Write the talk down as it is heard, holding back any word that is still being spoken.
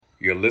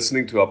You're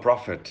listening to Our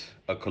Prophet,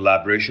 a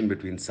collaboration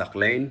between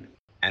Sakhlain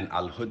and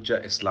Al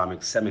Hujjah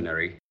Islamic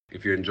Seminary.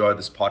 If you enjoy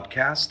this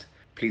podcast,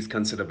 please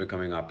consider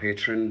becoming our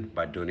patron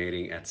by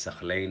donating at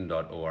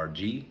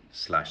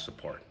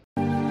sakhlain.org/support.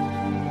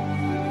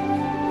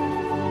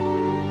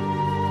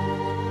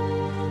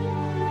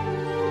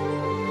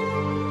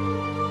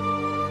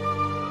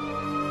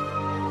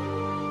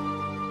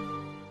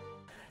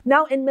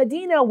 Now in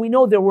Medina, we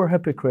know there were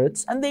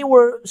hypocrites and they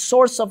were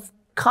source of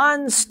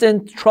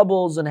constant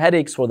troubles and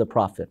headaches for the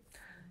Prophet.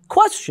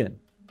 Question,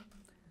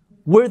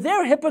 were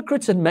there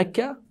hypocrites in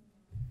Mecca?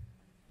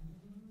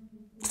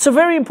 It's a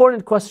very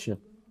important question.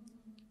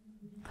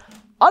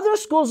 Other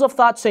schools of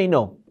thought say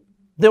no.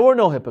 There were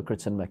no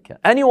hypocrites in Mecca.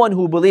 Anyone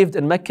who believed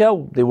in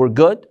Mecca, they were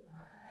good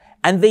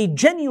and they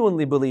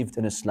genuinely believed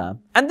in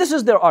Islam. And this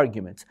is their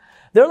argument.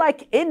 They're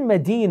like, in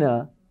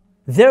Medina,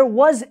 there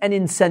was an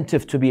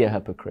incentive to be a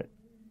hypocrite.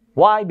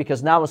 Why?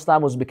 Because now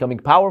Islam was becoming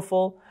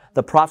powerful.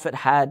 The Prophet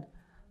had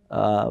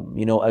a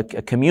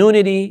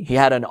community, he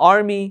had an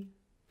army.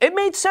 It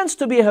made sense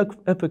to be a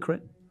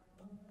hypocrite.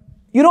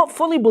 You don't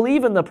fully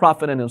believe in the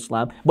Prophet and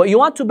Islam, but you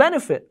want to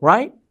benefit,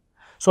 right?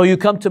 So you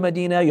come to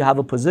Medina, you have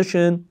a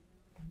position,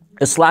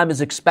 Islam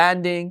is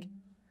expanding,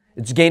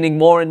 it's gaining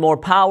more and more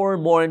power,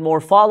 more and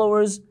more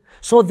followers.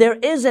 So there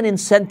is an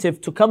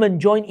incentive to come and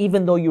join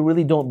even though you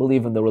really don't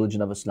believe in the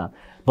religion of Islam.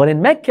 But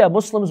in Mecca,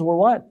 Muslims were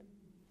what?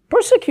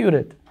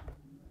 Persecuted.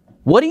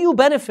 What do you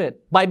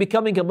benefit by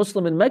becoming a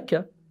Muslim in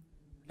Mecca?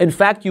 In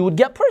fact, you would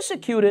get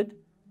persecuted.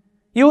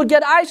 You would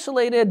get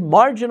isolated,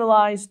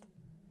 marginalized.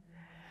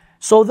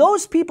 So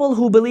those people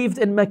who believed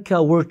in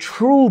Mecca were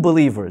true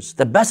believers,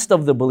 the best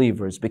of the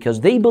believers,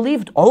 because they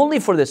believed only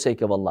for the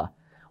sake of Allah.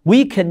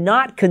 We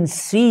cannot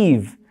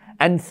conceive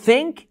and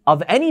think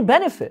of any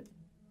benefit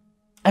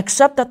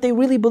except that they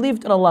really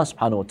believed in Allah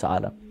subhanahu wa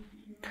ta'ala.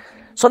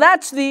 So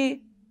that's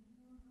the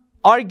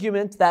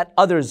argument that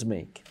others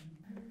make.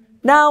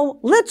 Now,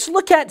 let's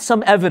look at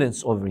some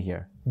evidence over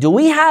here. Do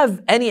we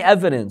have any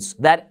evidence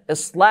that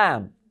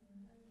Islam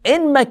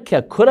in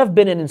Mecca could have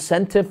been an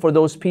incentive for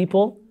those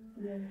people?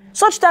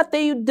 Such that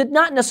they did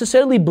not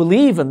necessarily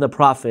believe in the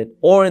Prophet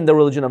or in the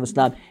religion of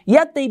Islam,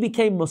 yet they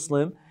became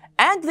Muslim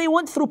and they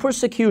went through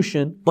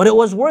persecution, but it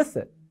was worth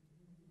it.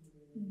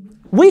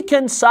 We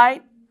can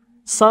cite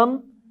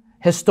some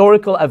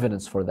historical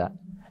evidence for that.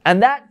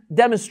 And that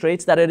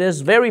demonstrates that it is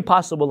very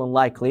possible and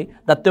likely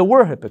that there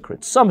were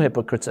hypocrites, some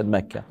hypocrites in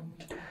Mecca.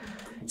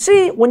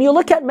 See, when you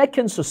look at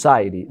Meccan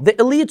society, the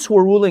elites who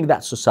were ruling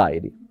that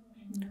society,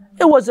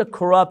 it was a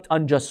corrupt,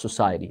 unjust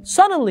society.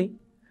 Suddenly,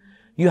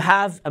 you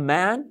have a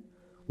man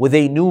with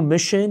a new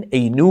mission,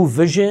 a new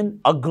vision,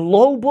 a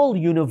global,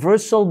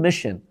 universal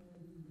mission.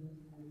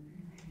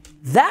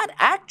 That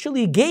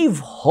actually gave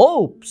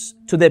hopes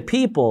to the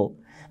people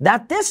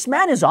that this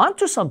man is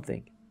onto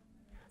something.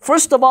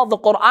 First of all, the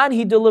Quran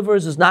he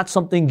delivers is not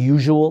something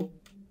usual.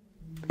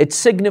 It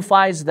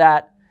signifies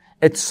that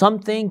it's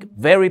something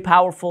very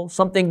powerful,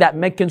 something that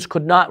Meccans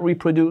could not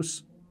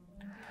reproduce.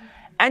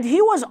 And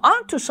he was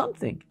onto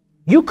something.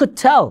 You could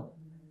tell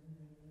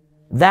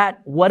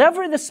that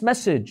whatever this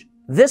message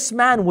this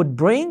man would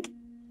bring,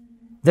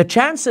 the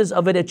chances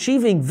of it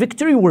achieving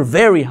victory were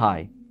very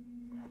high.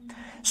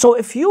 So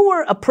if you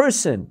were a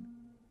person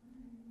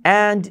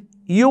and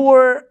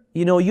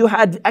you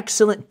had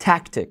excellent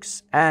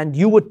tactics and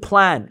you would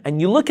plan and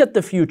you look at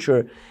the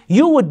future,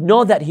 you would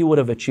know that he would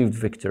have achieved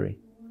victory.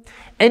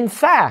 In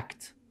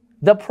fact,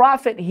 the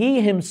Prophet,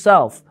 he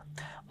himself,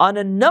 on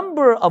a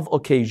number of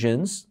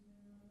occasions,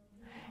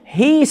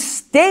 he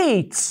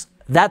states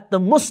that the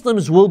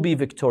Muslims will be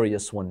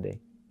victorious one day.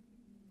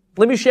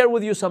 Let me share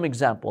with you some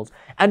examples.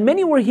 And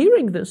many were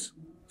hearing this.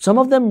 Some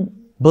of them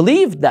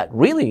believed that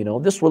really,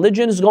 this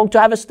religion is going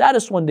to have a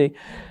status one day.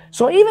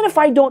 So even if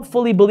I don't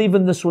fully believe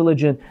in this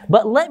religion,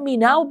 but let me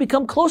now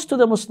become close to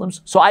the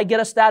Muslims so I get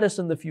a status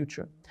in the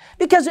future.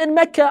 Because in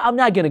Mecca, I'm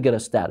not going to get a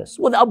status.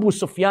 With Abu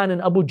Sufyan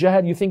and Abu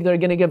Jahl, you think they're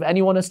going to give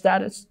anyone a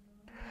status?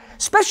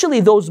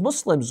 Especially those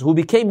Muslims who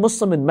became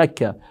Muslim in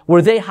Mecca.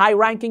 Were they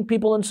high-ranking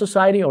people in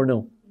society or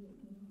no?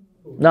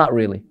 Not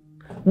really.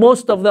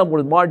 Most of them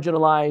were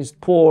marginalized,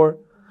 poor.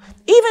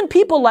 Even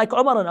people like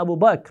Umar and Abu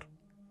Bakr,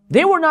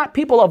 they were not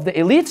people of the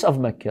elites of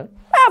Mecca.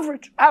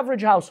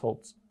 Average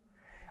households.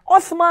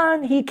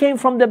 Uthman, he came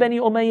from the Bani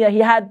Umayyah. He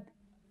had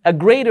a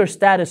greater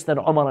status than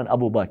Umar and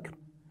Abu Bakr.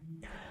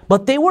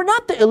 But they were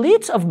not the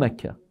elites of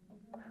Mecca.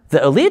 The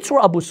elites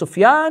were Abu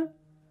Sufyan,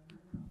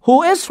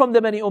 who is from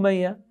the Bani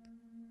Umayyah.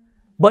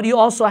 But you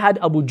also had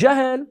Abu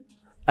Jahl,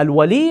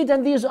 Al-Walid,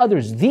 and these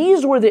others.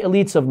 These were the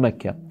elites of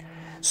Mecca.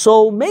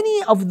 So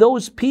many of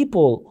those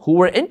people who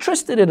were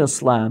interested in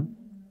Islam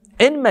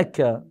in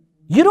Mecca,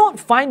 you don't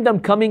find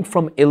them coming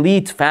from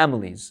elite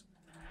families.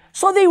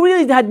 So they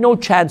really had no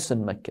chance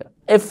in Mecca.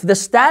 If the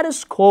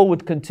status quo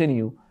would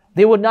continue,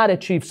 they would not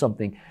achieve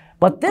something.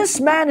 But this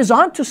man is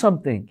onto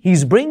something.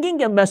 He's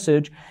bringing a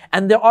message,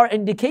 and there are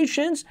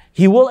indications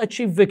he will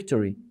achieve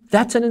victory.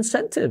 That's an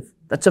incentive.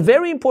 That's a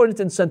very important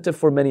incentive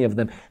for many of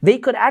them. They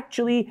could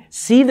actually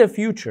see the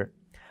future.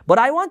 But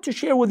I want to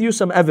share with you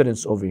some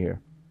evidence over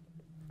here.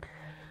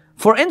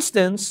 For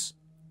instance,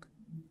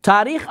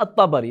 Tarikh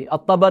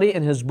al-Tabari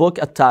in his book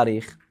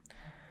At-Tarikh,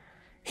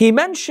 he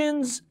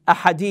mentions a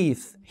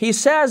hadith. He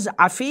says,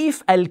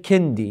 Afif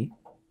al-Kindi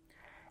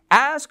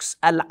asks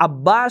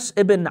Al-Abbas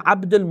ibn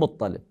Abd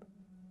al-Muttalib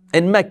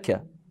in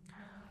Mecca,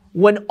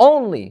 when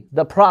only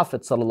the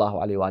Prophet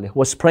ﷺ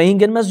was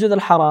praying in Masjid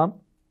al-Haram,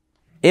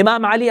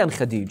 Imam Ali and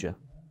Khadija,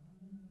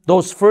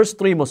 those first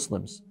three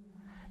Muslims,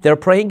 they're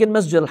praying in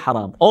Masjid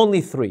al-Haram, only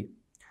three.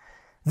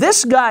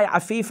 This guy,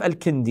 Afif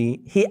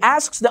al-Kindi, he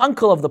asks the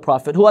uncle of the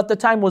Prophet, who at the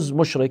time was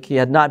mushrik, he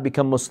had not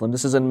become Muslim,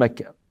 this is in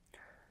Mecca.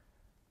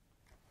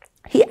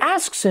 He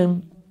asks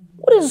him,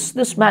 what is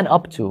this man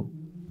up to?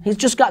 He's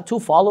just got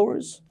two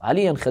followers,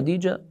 Ali and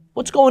Khadija.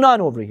 What's going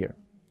on over here?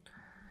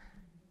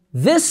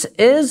 This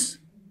is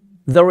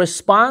the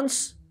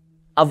response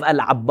of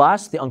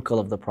Al-Abbas, the uncle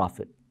of the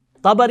Prophet.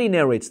 Tabari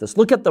narrates this.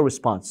 Look at the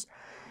response.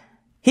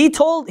 He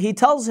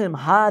tells him,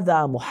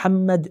 هذا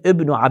Muhammad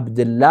ibn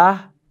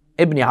Abdullah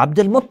ibn Abd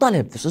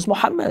al-Muttalib. This is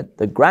Muhammad,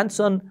 the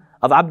grandson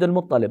of Abd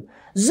al-Muttalib.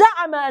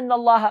 زعم أن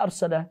الله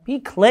أرسله. He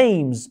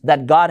claims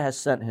that God has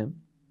sent him.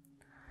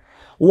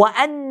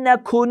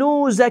 وأن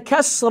كنوز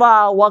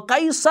كسرى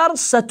وقيصر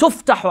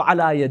ستفتح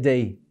على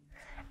يديه.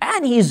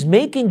 And he's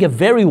making a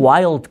very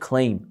wild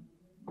claim.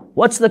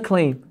 What's the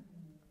claim?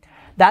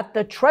 That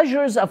the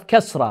treasures of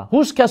Kisra,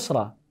 who's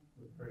Kisra?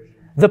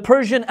 The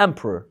Persian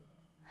emperor.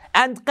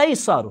 And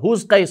Qaisar,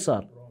 who's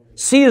Qaisar?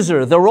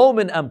 Caesar, the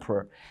Roman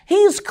emperor.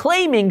 He's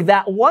claiming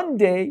that one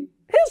day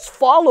his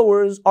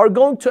followers are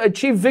going to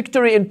achieve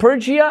victory in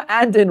Persia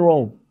and in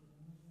Rome.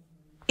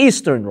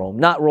 Eastern Rome,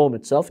 not Rome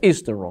itself,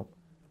 Eastern Rome.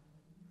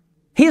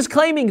 He's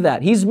claiming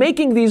that. He's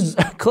making these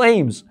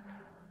claims.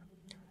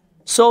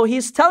 So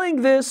he's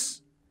telling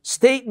this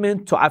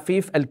statement to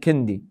Afif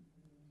al-Kindi.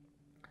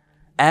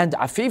 And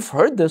Afif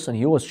heard this and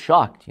he was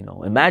shocked.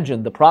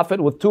 Imagine the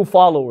Prophet with two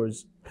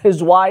followers,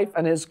 his wife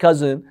and his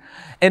cousin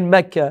in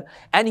Mecca.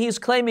 And he's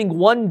claiming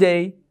one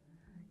day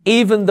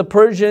even the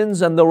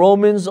Persians and the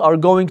Romans are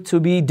going to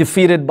be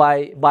defeated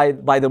by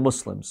the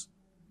Muslims.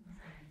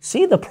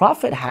 See, the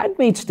Prophet had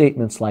made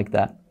statements like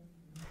that.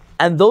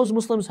 And those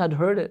Muslims had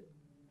heard it.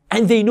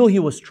 And they knew he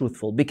was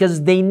truthful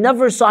because they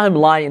never saw him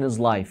lie in his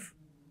life.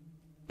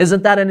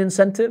 Isn't that an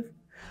incentive?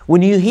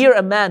 When you hear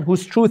a man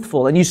who's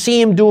truthful and you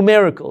see him do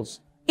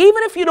miracles,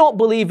 even if you don't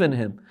believe in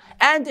him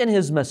and in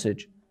his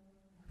message,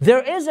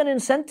 there is an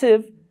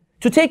incentive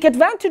to take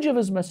advantage of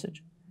his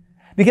message.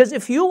 Because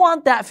if you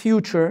want that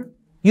future,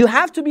 you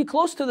have to be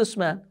close to this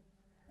man.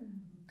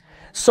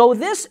 So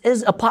this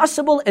is a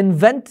possible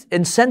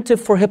incentive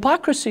for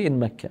hypocrisy in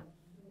Mecca.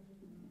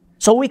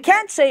 So we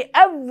can't say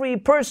every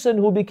person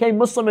who became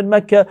Muslim in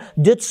Mecca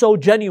did so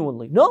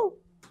genuinely. No.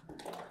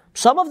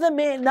 Some of them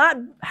may not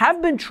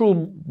have been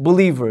true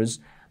believers,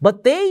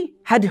 but they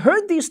had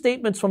heard these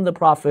statements from the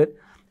Prophet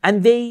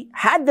and they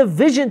had the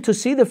vision to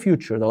see the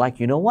future. They're like,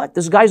 you know what?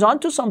 This guy's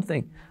onto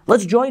something.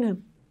 Let's join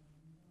him.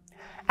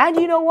 And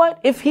you know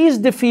what? If he's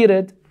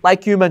defeated,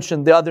 like you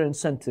mentioned, the other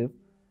incentive,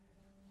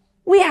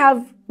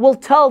 we'll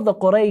tell the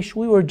Quraysh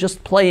we were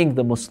just playing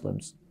the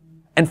Muslims.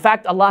 In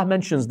fact, Allah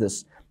mentions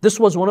this. This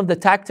was one of the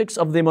tactics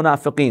of the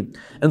munafiqeen.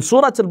 In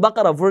Surah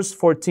Al-Baqarah, verse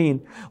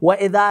 14,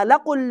 وَإِذَا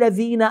لَقُوا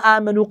الَّذِينَ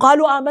آمَنُوا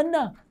قَالُوا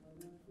آمَنَّا.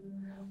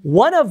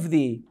 One of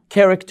the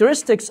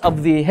characteristics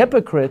of the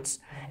hypocrites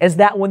is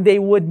that when they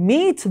would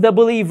meet the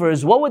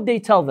believers, what would they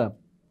tell them?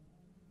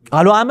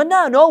 قَالُوا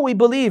آمَنَّا. No, we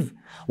believe.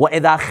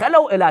 وَإِذَا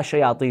خَلَوْا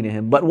إِلَى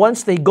شَيَاطِينِهِم. But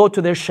once they go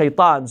to their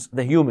shaitans,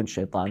 the human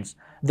shaitans,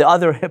 the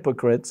other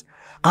hypocrites,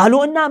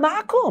 قَالُوا إِنَّا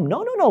مَعَكُمْ.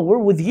 No, we're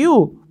with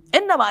you.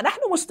 إِنَّمَا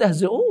نَحْنُ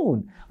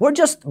مُسْتَهْزِئُونَ. We're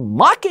just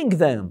mocking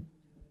them.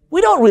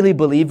 We don't really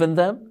believe in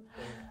them.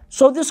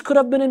 So this could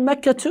have been in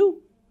Mecca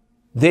too.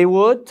 They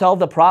would tell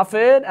the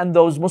Prophet and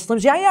those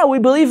Muslims, yeah, we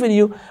believe in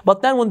you.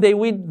 But then when they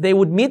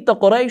would meet the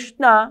Quraysh,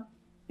 nah,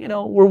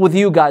 we're with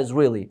you guys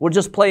really. We're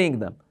just playing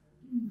them.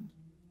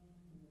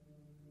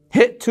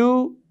 Hit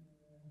two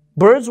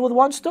birds with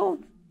one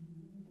stone.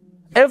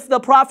 If the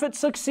Prophet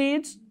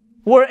succeeds,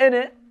 we're in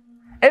it.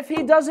 If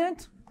he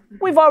doesn't,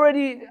 we've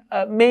already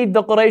made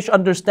the Quraysh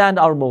understand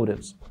our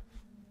motives.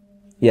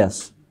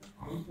 Yes.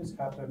 Did this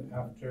happen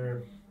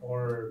after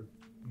or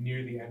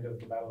near the end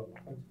of the Battle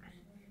of Uhud,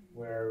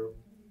 where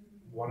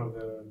one of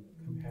the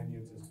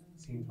companions is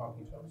seen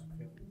talking to Abu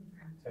Sufyan?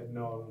 Said,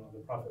 no, the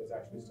Prophet is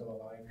actually still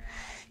alive.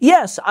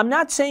 Yes, I'm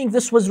not saying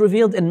this was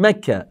revealed in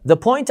Mecca. The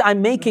point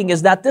I'm making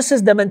is that this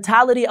is the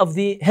mentality of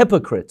the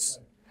hypocrites.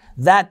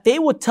 That they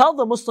would tell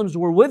the Muslims,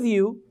 we're with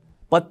you,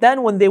 but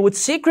then when they would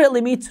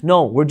secretly meet,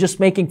 no, we're just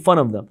making fun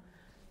of them.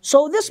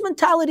 So this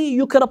mentality,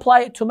 you could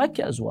apply it to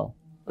Mecca as well.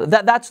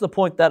 That's the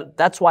point,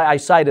 that's why I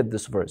cited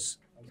this verse.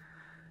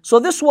 So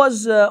this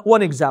was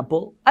one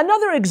example.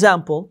 Another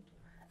example,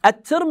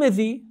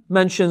 At-Tirmidhi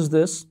mentions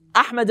this.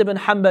 Ahmad ibn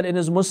Hanbal in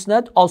his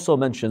Musnad also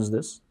mentions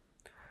this.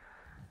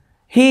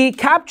 He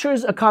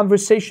captures a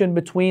conversation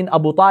between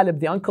Abu Talib,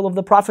 the uncle of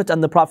the Prophet,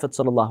 and the Prophet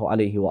sallallahu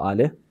alaihi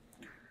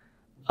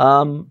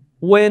wasallam.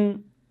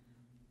 When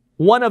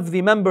one of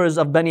the members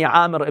of Bani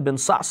Amr ibn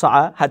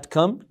Sa'sa'a had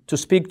come to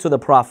speak to the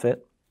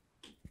Prophet,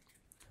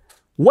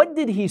 What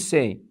did he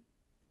say?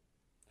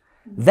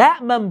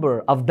 That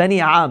member of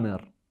Bani Amir,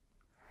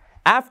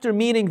 after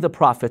meeting the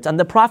Prophet, and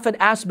the Prophet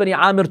asked Bani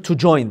Amir to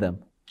join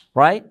them,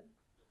 right?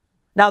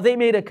 Now they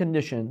made a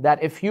condition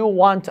that if you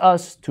want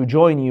us to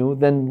join you,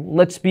 then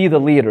let's be the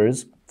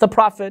leaders. The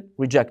Prophet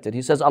rejected.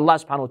 He says Allah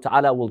subhanahu wa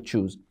ta'ala will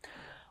choose.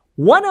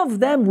 One of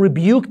them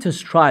rebuked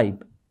his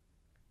tribe.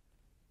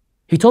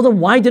 He told them,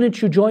 why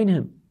didn't you join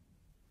him?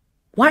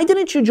 Why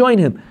didn't you join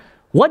him?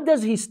 What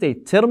does he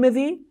state?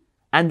 Tirmidhi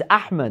and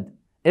Ahmad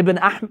ibn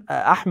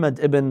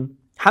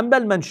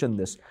Hanbal mentioned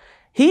this.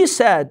 He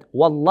said,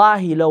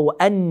 Wallahi law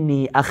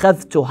anni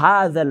akhadhtu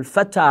hadha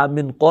al-fata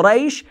min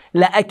Quraysh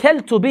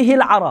la'akaltu bihi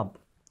al-Arab.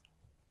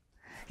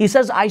 He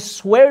says, I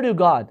swear to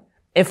God,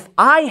 if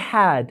I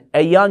had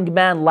a young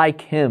man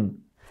like him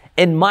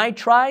in my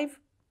tribe,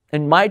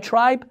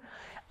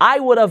 I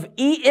would have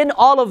eaten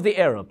all of the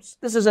Arabs.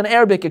 This is an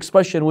Arabic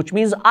expression, which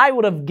means I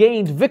would have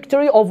gained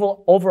victory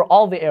over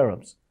all the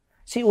Arabs.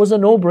 See, it was a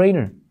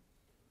no-brainer.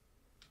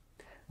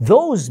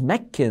 Those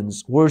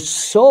Meccans were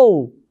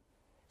so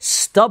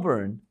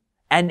stubborn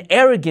and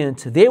arrogant,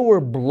 they were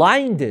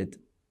blinded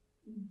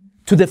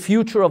to the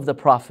future of the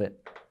Prophet.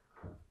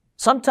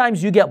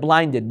 Sometimes you get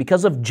blinded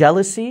because of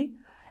jealousy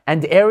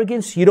and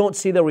arrogance, you don't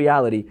see the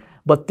reality.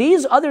 But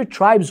these other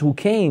tribes who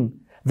came,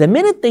 the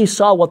minute they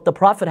saw what the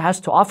Prophet has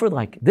to offer,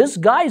 like, this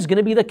guy is going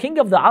to be the king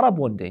of the Arab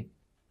one day.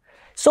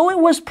 So it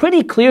was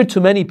pretty clear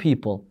to many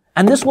people.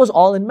 And this was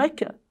all in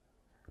Mecca.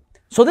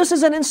 So this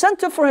is an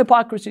incentive for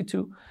hypocrisy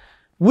too.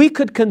 We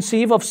could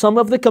conceive of some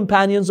of the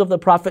companions of the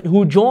Prophet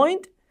who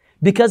joined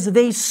because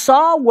they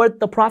saw what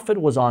the Prophet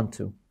was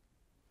onto.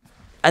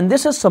 And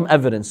this is some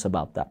evidence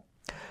about that.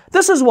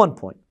 This is one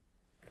point.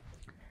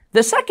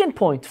 The second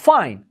point,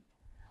 fine.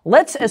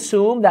 Let's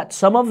assume that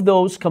some of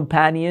those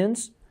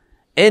companions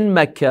in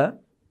Mecca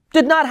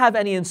did not have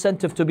any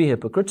incentive to be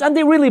hypocrites and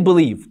they really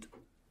believed.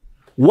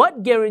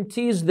 What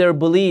guarantees their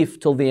belief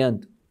till the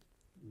end?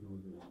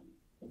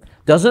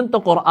 Doesn't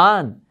the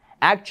Quran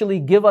actually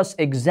give us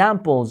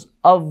examples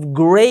of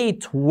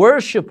great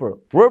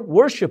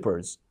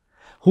worshippers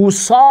who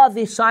saw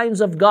the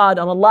signs of God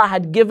and Allah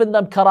had given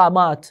them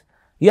karamat,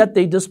 yet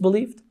they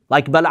disbelieved?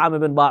 Like Bal'am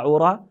ibn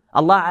Ba'ura,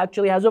 Allah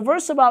actually has a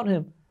verse about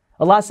him.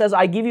 Allah says,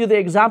 I give you the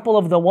example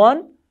of the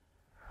one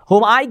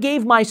whom I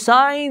gave my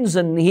signs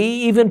and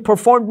he even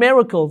performed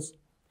miracles.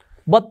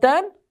 But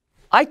then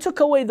I took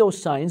away those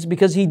signs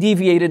because he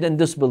deviated and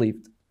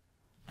disbelieved.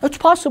 It's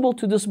possible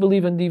to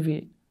disbelieve and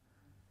deviate.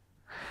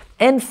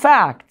 In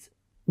fact,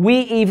 we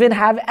even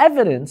have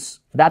evidence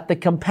that the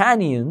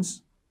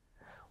companions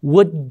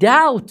would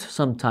doubt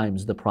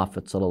sometimes the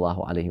Prophet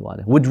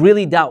ﷺ, would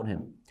really doubt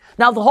him.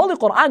 Now the Holy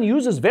Quran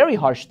uses very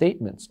harsh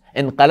statements.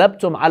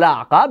 انقلبتم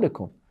على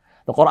أعقابكم.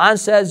 The Quran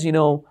says,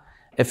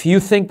 if you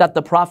think that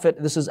the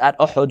Prophet, this is at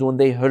Uhud when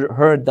they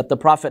heard that the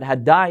Prophet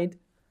had died,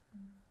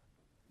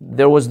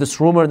 there was this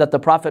rumor that the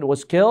Prophet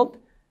was killed.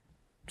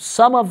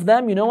 Some of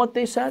them, you know what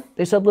they said?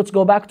 They said, let's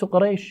go back to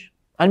Quraysh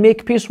and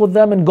make peace with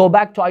them and go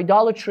back to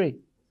idolatry.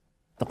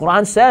 The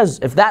Quran says,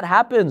 if that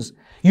happens,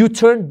 you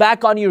turn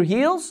back on your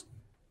heels?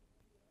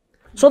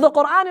 So the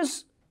Quran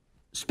is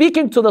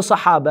speaking to the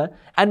Sahaba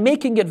and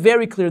making it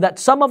very clear that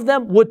some of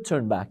them would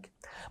turn back.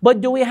 But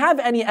do we have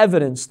any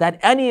evidence that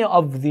any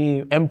of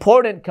the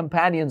important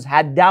companions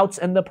had doubts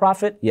in the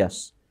Prophet?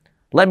 Yes.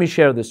 Let me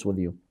share this with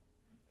you.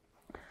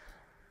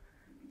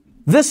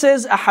 This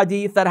is a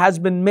hadith that has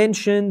been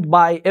mentioned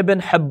by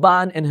Ibn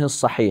Hibban in his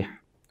Sahih,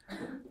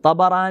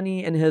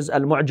 Tabarani in his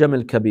Al-Mu'jam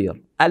Al-Kabir,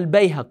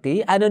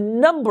 Al-Bayhaqi, and a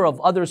number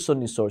of other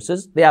Sunni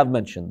sources, they have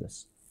mentioned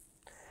this.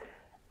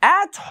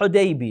 At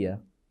Hudaybiyah,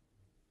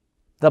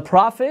 the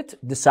Prophet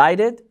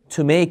decided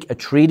to make a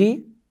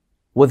treaty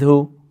with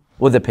who?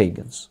 With the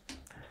pagans.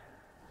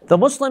 The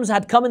Muslims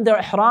had come in their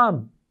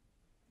ihram,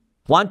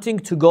 wanting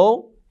to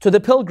go to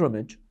the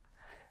pilgrimage.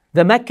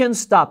 The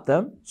Meccans stopped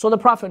them, so the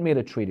Prophet made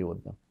a treaty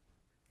with them.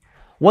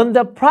 When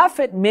the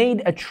Prophet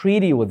made a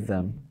treaty with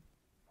them,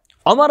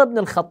 Umar ibn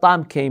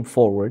al-Khattab came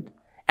forward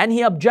and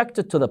he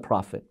objected to the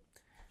Prophet.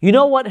 You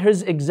know what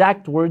his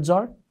exact words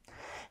are?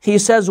 He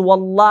says,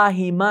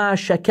 Wallahi ma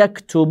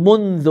shakaktu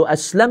mundu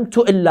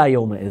aslamtu illa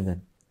yawma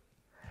idhin.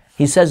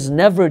 He says,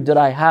 never did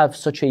I have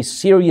such a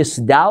serious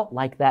doubt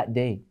like that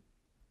day.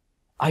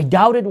 I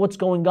doubted what's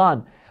going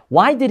on.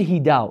 Why did he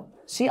doubt?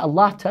 See,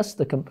 Allah tests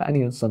the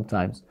companions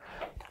sometimes.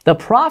 The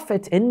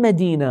Prophet in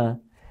Medina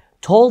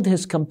told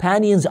his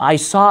companions, I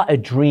saw a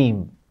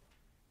dream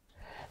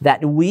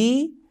that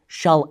we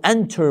shall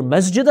enter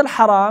Masjid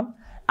al-Haram,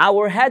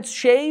 our heads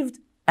shaved,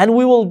 and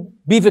we will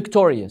be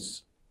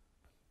victorious.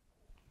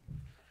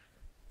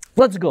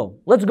 Let's go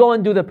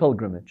and do the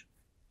pilgrimage.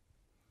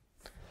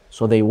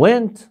 So they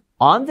went.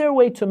 On their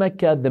way to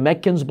Mecca, the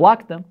Meccans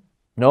blocked them.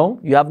 No,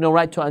 you have no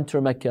right to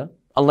enter Mecca.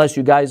 Unless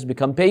you guys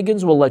become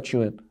pagans, we'll let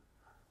you in.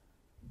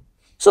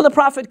 So the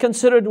Prophet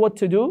considered what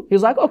to do.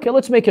 He's like, okay,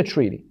 let's make a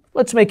treaty.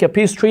 Let's make a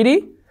peace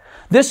treaty.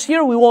 This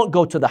year we won't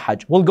go to the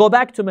Hajj. We'll go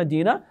back to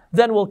Medina,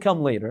 then we'll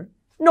come later.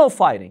 No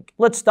fighting.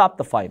 Let's stop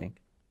the fighting.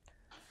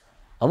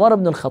 Umar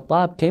ibn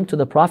al-Khattab came to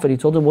the Prophet. He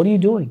told him, what are you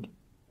doing?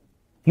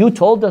 You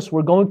told us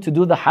we're going to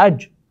do the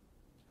Hajj.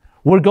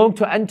 We're going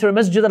to enter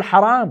Masjid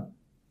al-Haram.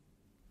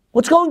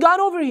 What's going on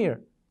over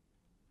here?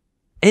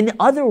 In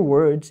other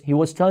words, he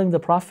was telling the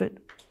Prophet,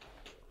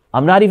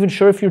 I'm not even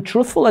sure if you're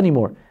truthful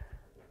anymore.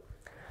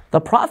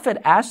 The Prophet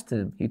asked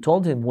him, he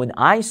told him, when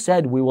I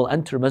said we will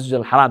enter Masjid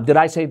al-Haram, did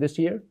I say this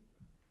year?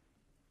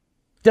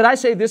 Did I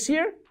say this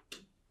year?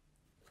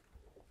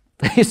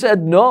 He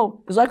said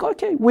no. He's like,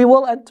 okay, we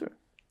will enter.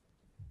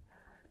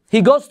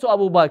 He goes to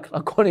Abu Bakr,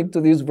 according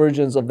to these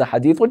versions of the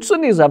hadith, which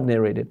Sunnis have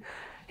narrated.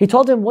 He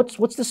told him,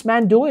 what's this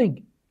man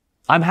doing?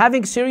 I'm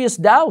having serious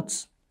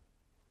doubts.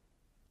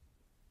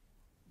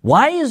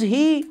 Why is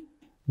he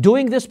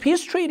doing this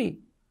peace treaty?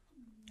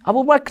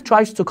 Abu Bakr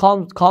tries to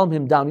calm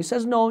him down. He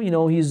says, no,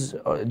 he's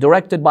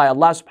directed by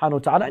Allah subhanahu wa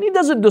ta'ala, and he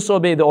doesn't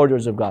disobey the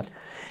orders of God.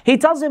 He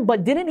tells him,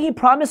 but didn't he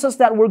promise us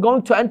that we're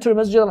going to enter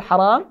Masjid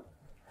al-Haram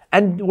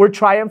and we're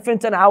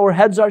triumphant and our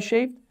heads are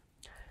shaved?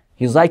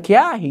 He's like,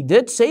 yeah, he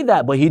did say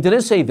that, but he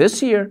didn't say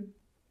this year.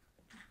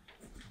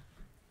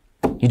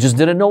 He just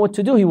didn't know what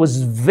to do. He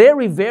was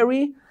very,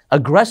 very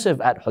aggressive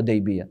at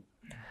Hudaybiyah.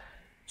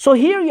 So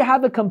here you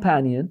have a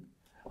companion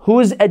who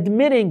is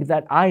admitting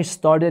that I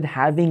started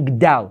having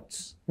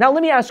doubts. Now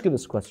let me ask you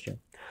this question.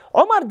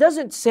 Umar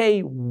doesn't say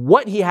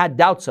what he had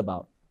doubts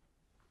about.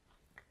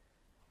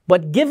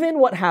 But given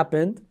what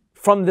happened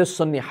from this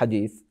Sunni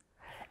hadith,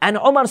 and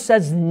Umar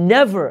says,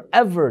 never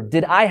ever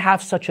did I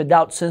have such a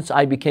doubt since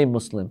I became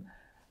Muslim.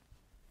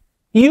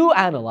 You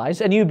analyze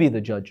and you be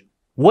the judge.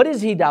 What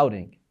is he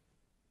doubting?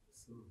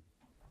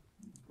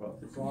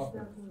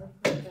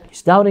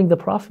 He's doubting the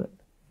Prophet.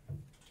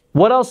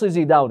 What else is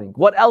he doubting?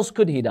 What else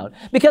could he doubt?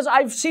 Because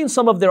I've seen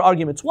some of their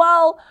arguments.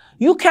 Well,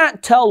 you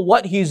can't tell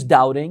what he's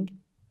doubting.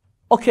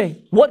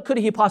 Okay, what could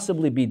he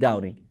possibly be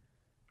doubting?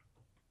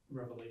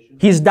 Revelation.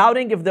 He's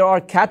doubting if there are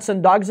cats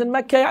and dogs in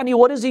Mecca. Yani,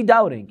 what is he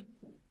doubting?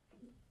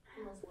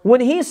 When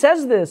he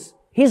says this,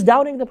 he's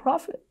doubting the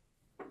Prophet.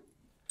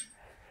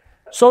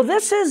 So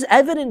this is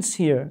evidence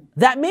here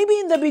that maybe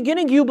in the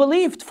beginning you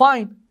believed,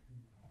 fine.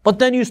 But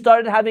then you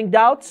started having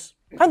doubts,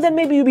 and then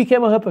maybe you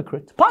became a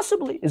hypocrite.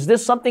 Possibly. Is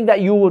this something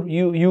that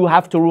you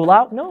have to rule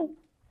out? No.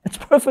 It's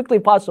perfectly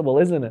possible,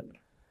 isn't it?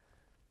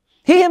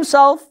 He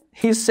himself,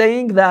 he's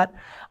saying that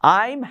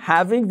I'm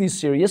having these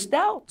serious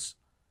doubts.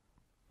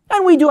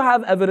 And we do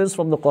have evidence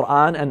from the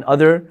Quran and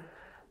other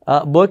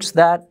books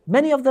that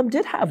many of them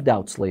did have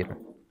doubts later.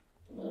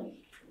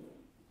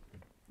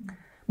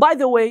 By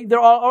the way, there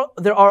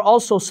are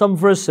also some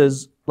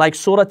verses like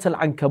Surah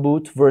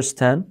Al-Ankabut, verse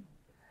 10,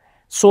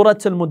 Surah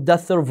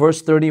Al-Muddathir,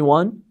 verse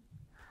 31,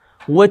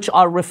 which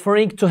are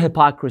referring to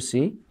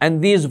hypocrisy.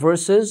 And these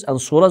verses and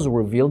surahs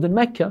were revealed in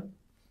Mecca.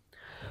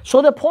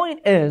 So the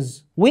point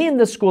is, we in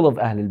the school of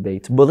Ahlul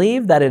Bayt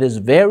believe that it is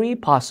very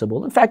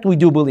possible. In fact, we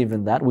do believe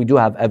in that. We do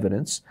have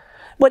evidence.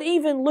 But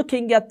even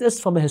looking at this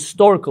from a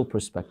historical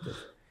perspective,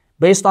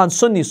 based on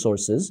Sunni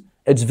sources,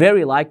 it's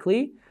very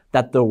likely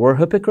that there were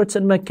hypocrites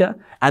in Mecca,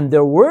 and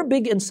there were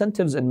big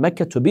incentives in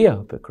Mecca to be a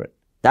hypocrite.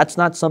 That's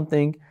not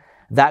something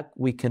that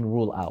we can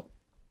rule out.